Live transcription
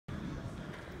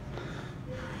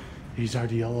These are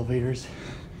the elevators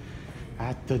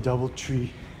at the DoubleTree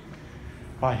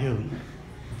by Hilton,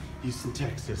 Houston,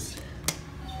 Texas.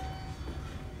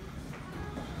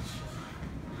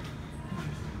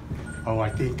 Oh, I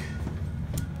think,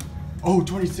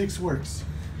 26 works.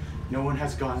 No one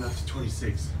has gone up to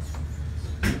 26.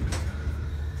 I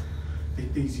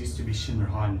think these used to be Schindler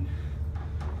Haughton.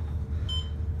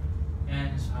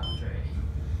 And it's DoubleTree.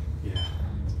 Yeah.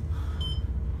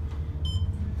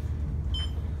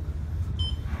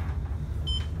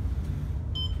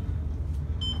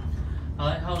 I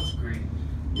like how it's green.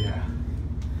 Yeah.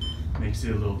 Makes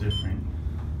it a little different.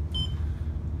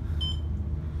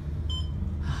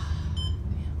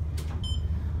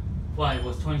 Why,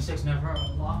 was 26 never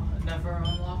unlocked?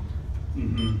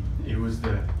 It was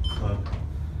the club,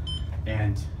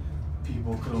 and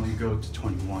people could only go to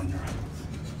 21.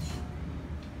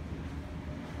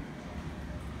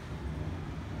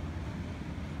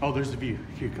 Oh, there's the view.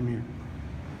 Here, come here.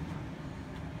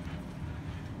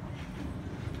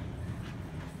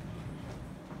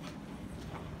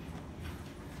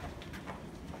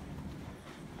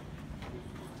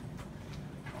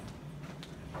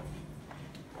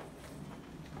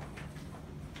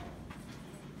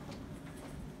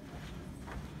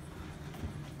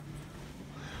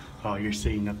 Oh, you're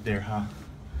sitting up there, huh?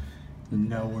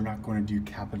 No, we're not going to do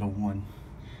Capital One,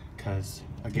 because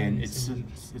again, it's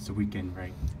a weekend,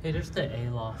 right? Hey, there's the A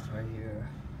loft right here,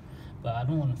 but I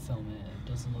don't want to film it. It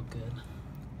doesn't look good.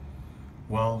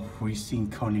 Well, we've seen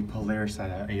Coney Polaris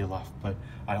at a loft, but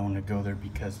I don't want to go there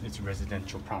because it's a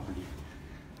residential property.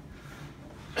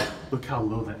 Look how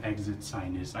low the exit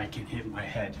sign is. I can hit my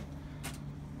head.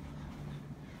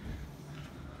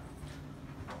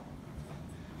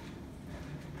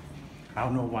 I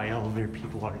don't know why elevator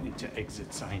people are into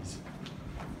exit signs.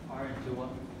 Are into what?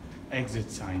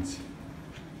 Exit signs.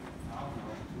 I don't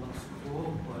know. It looks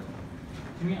cool, but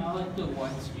to me, I like the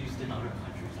ones used in other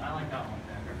countries. I like that one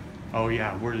better. Oh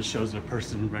yeah, where it shows a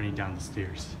person running down the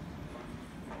stairs.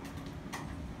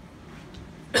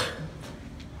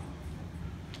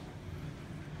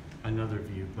 Another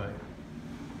view, but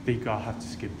I think I'll have to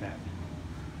skip that.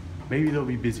 Maybe they'll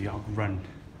be busy. I'll run.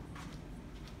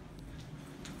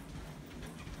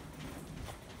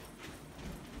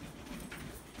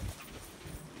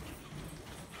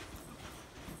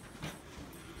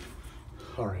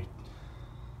 All right.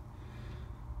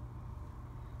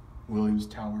 Williams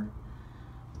Tower.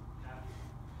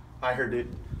 I heard it.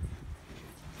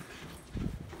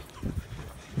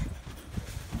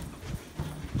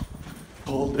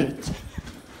 Hold it.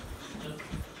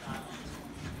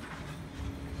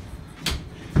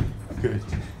 Good.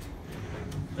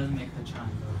 Doesn't make the chime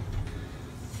though.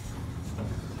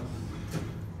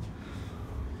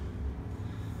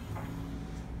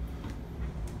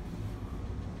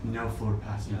 No floor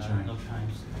passing chime. No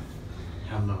chimes.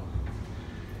 Hello.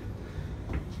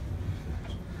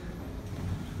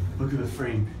 Look at the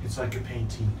frame. It's like a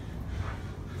painting.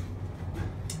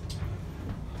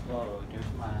 Whoa, there's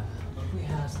my lovely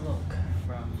ass look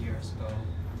from years ago.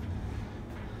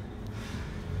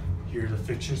 Here are the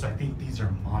fixtures. I think these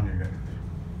are monitored.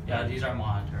 Yeah, these are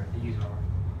monitored. These are.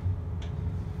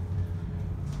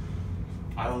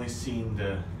 I only seen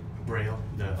the braille.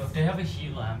 Look, they have a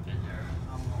heat lamp in there.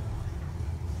 I don't know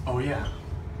why. Oh yeah.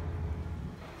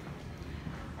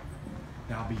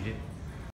 That'll be it.